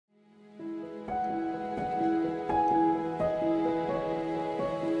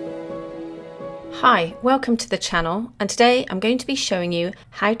Hi, welcome to the channel, and today I'm going to be showing you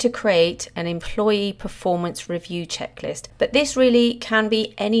how to create an employee performance review checklist. But this really can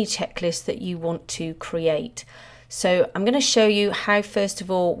be any checklist that you want to create. So I'm going to show you how first of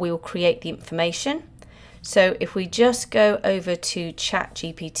all we will create the information. So if we just go over to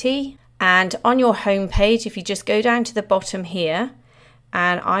ChatGPT, and on your home page, if you just go down to the bottom here,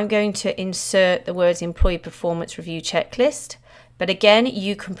 and I'm going to insert the words employee performance review checklist. But again,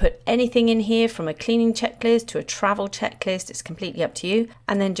 you can put anything in here from a cleaning checklist to a travel checklist. It's completely up to you.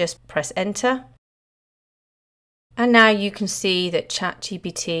 And then just press enter. And now you can see that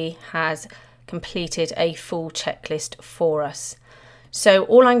ChatGPT has completed a full checklist for us. So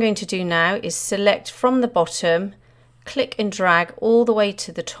all I'm going to do now is select from the bottom, click and drag all the way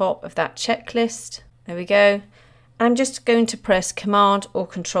to the top of that checklist. There we go. I'm just going to press Command or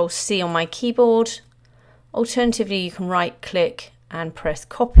Control C on my keyboard. Alternatively, you can right click and press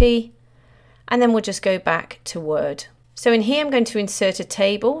copy, and then we'll just go back to Word. So in here, I'm going to insert a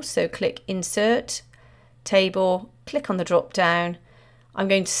table. So click Insert, Table, click on the drop down. I'm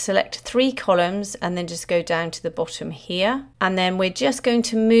going to select 3 columns and then just go down to the bottom here. And then we're just going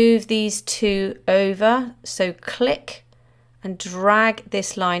to move these 2 over. So click and drag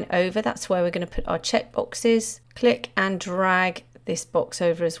this line over. That's where we're going to put our check boxes. Click and drag this box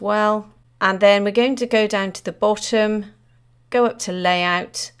over as well. And then we're going to go down to the bottom, go up to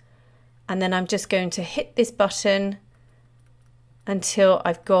layout, and then I'm just going to hit this button until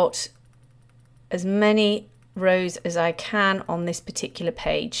I've got as many rows as I can on this particular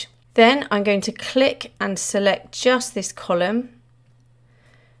page. Then I'm going to click and select just this column.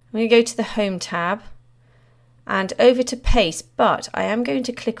 I'm going to go to the Home tab and over to Paste, but I am going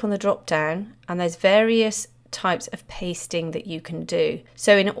to click on the drop down, and there's various types of pasting that you can do.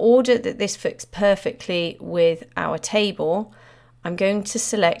 So in order that this fits perfectly with our table, I'm going to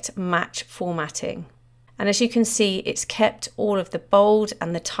select match formatting. And as you can see, it's kept all of the bold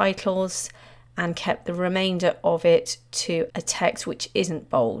and the titles and kept the remainder of it to a text which isn't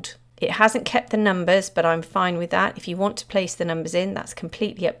bold. It hasn't kept the numbers, but I'm fine with that. If you want to place the numbers in, that's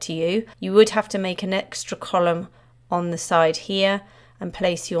completely up to you. You would have to make an extra column on the side here and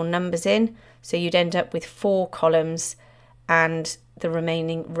place your numbers in. So you'd end up with 4 columns and the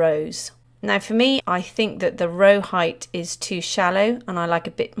remaining rows. Now for me, I think that the row height is too shallow and I like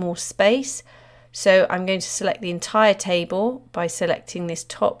a bit more space. So I'm going to select the entire table by selecting this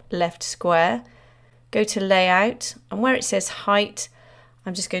top left square, go to layout, and where it says height,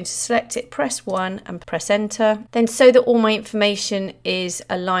 I'm just going to select it, press 1 and press enter. Then so that all my information is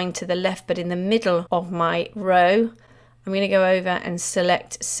aligned to the left but in the middle of my row, I'm going to go over and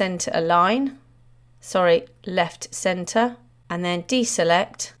select center align, left center, and then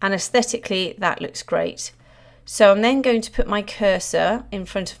deselect, and aesthetically that looks great. So I'm then going to put my cursor in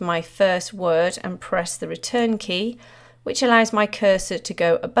front of my first word and press the return key, which allows my cursor to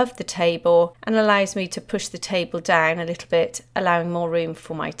go above the table and allows me to push the table down a little bit, allowing more room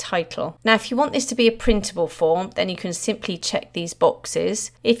for my title. Now if you want this to be a printable form, then you can simply check these boxes.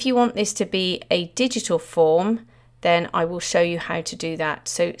 If you want this to be a digital form, then I will show you how to do that.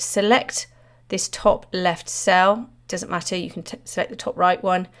 So select this top left cell, doesn't matter, you can select the top right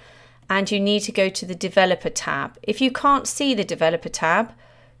one, and you need to go to the developer tab. If you can't see the developer tab,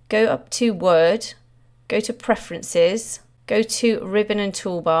 go up to Word, go to Preferences, go to Ribbon and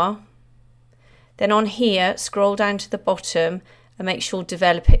Toolbar, then on here scroll down to the bottom and make sure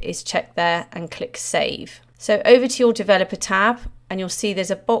developer is checked there and click Save. So over to your developer tab, and you'll see there's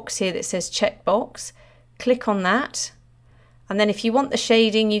a box here that says checkbox. Click on that, and then if you want the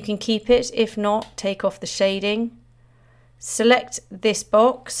shading you can keep it, if not take off the shading. Select this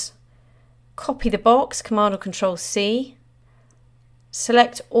box, copy the box, Command or Control C,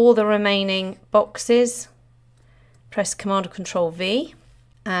 select all the remaining boxes, press Command or Control V,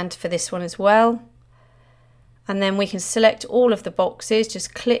 and for this one as well, and then we can select all of the boxes,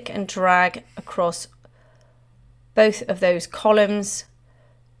 just click and drag across both of those columns,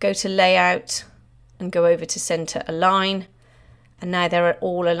 go to layout and go over to center align, and now they're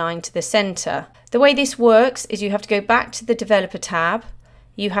all aligned to the center. The way this works is you have to go back to the developer tab,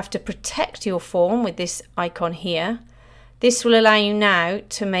 you have to protect your form with this icon here. This will allow you now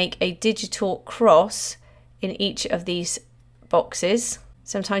to make a digital cross in each of these boxes.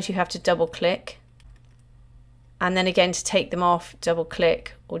 Sometimes you have to double click, and then again to take them off, double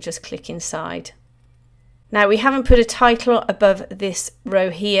click or just click inside. Now we haven't put a title above this row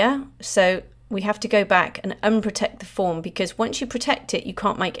here, so we have to go back and unprotect the form, because once you protect it you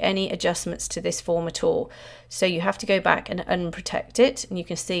can't make any adjustments to this form at all. So you have to go back and unprotect it, and you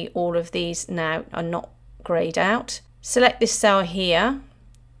can see all of these now are not greyed out. Select this cell here,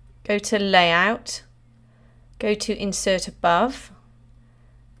 go to Layout, go to Insert Above,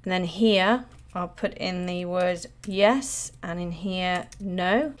 and then here I'll put in the word yes, and in here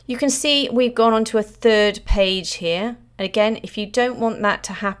no. You can see we've gone onto a third page here. And again, if you don't want that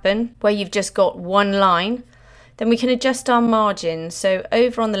to happen, where you've just got one line, then we can adjust our margins. So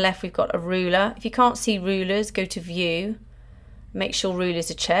over on the left, we've got a ruler. If you can't see rulers, go to View, make sure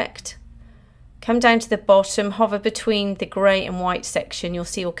rulers are checked. Come down to the bottom, hover between the grey and white section, you'll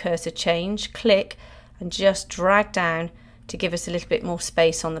see your cursor change. Click and just drag down to give us a little bit more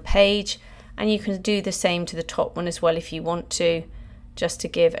space on the page. And you can do the same to the top one as well if you want to, just to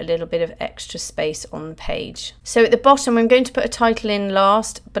give a little bit of extra space on the page. So at the bottom, I'm going to put a title in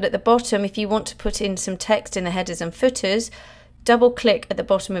last, but at the bottom, if you want to put in some text in the headers and footers, double click at the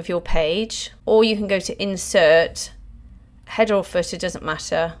bottom of your page, or you can go to Insert, Header or Footer, doesn't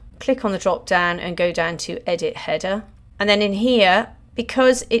matter. Click on the drop down and go down to Edit Header. And then in here,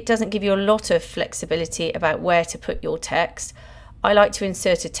 because it doesn't give you a lot of flexibility about where to put your text, I like to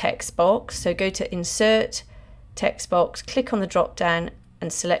insert a text box. So go to Insert, Text Box, click on the drop down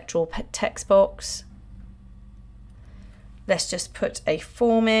and select Draw Text Box. Let's just put a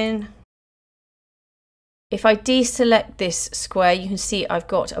form in. If I deselect this square, you can see I've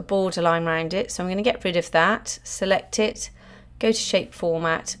got a borderline around it. So I'm going to get rid of that, select it, go to Shape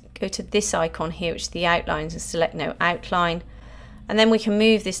Format, go to this icon here, which is the outlines, and select No Outline. And then we can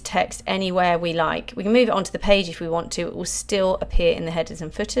move this text anywhere we like. We can move it onto the page if we want to. It will still appear in the headers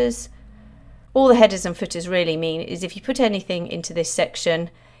and footers. All the headers and footers really mean is if you put anything into this section,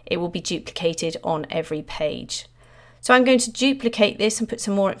 it will be duplicated on every page. So I'm going to duplicate this and put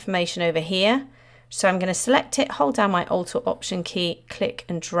some more information over here. So I'm going to select it, hold down my Alt or Option key, click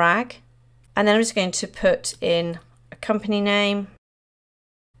and drag. And then I'm just going to put in a company name.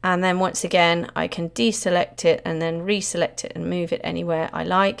 And then once again, I can deselect it and then reselect it and move it anywhere I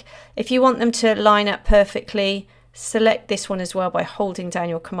like. If you want them to line up perfectly, select this one as well by holding down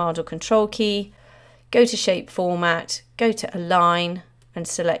your Command or Control key, go to Shape Format, go to Align and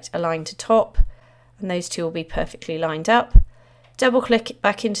select Align to Top, and those two will be perfectly lined up. Double click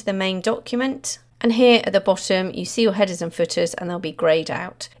back into the main document, and here at the bottom you see your headers and footers and they'll be greyed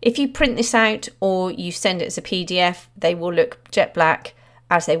out. If you print this out or you send it as a PDF, they will look jet black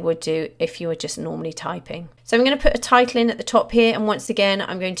as they would do if you were just normally typing. So I'm going to put a title in at the top here, and once again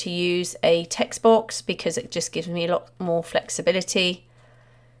I'm going to use a text box because it just gives me a lot more flexibility.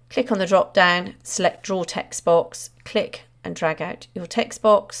 Click on the drop down, select Draw Text Box, click and drag out your text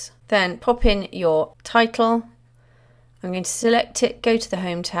box, then pop in your title. I'm going to select it, go to the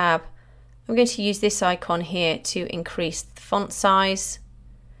Home tab. I'm going to use this icon here to increase the font size.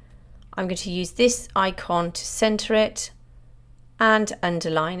 I'm going to use this icon to center it and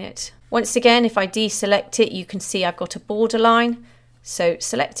underline it. Once again, if I deselect it, you can see I've got a borderline. So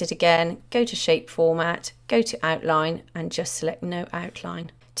select it again, go to Shape Format, go to Outline and just select No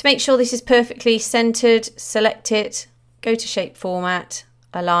Outline. To make sure this is perfectly centered, select it, go to Shape Format,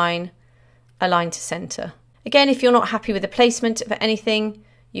 Align, Align to Center. Again, if you're not happy with the placement of anything,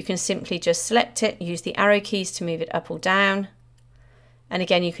 you can simply just select it, use the arrow keys to move it up or down. And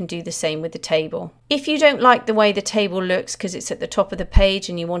again, you can do the same with the table. If you don't like the way the table looks because it's at the top of the page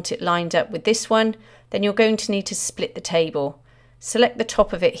and you want it lined up with this one, then you're going to need to split the table. Select the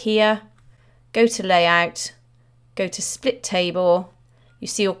top of it here, go to Layout, go to Split Table. You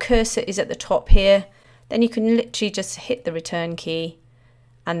see your cursor is at the top here. Then you can literally just hit the return key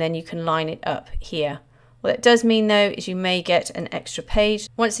and then you can line it up here. What that does mean though is you may get an extra page.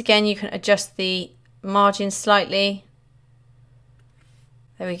 Once again, you can adjust the margin slightly.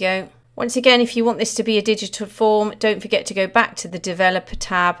 There we go. Once again, if you want this to be a digital form, don't forget to go back to the Developer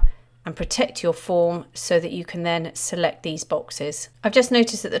tab and protect your form so that you can then select these boxes. I've just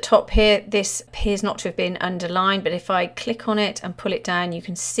noticed at the top here, this appears not to have been underlined, but if I click on it and pull it down, you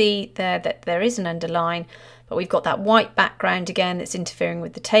can see there that there is an underline, but we've got that white background again that's interfering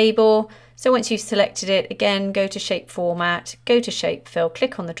with the table. So once you've selected it, again, go to Shape Format, go to Shape Fill,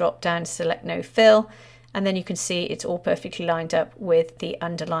 click on the drop down, select No Fill, and then you can see it's all perfectly lined up with the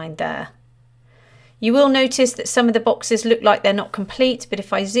underline there. You will notice that some of the boxes look like they're not complete, but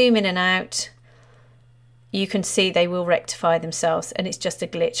if I zoom in and out, you can see they will rectify themselves and it's just a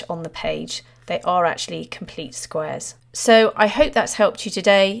glitch on the page. They are actually complete squares. So I hope that's helped you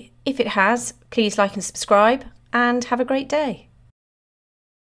today. If it has, please like and subscribe and have a great day.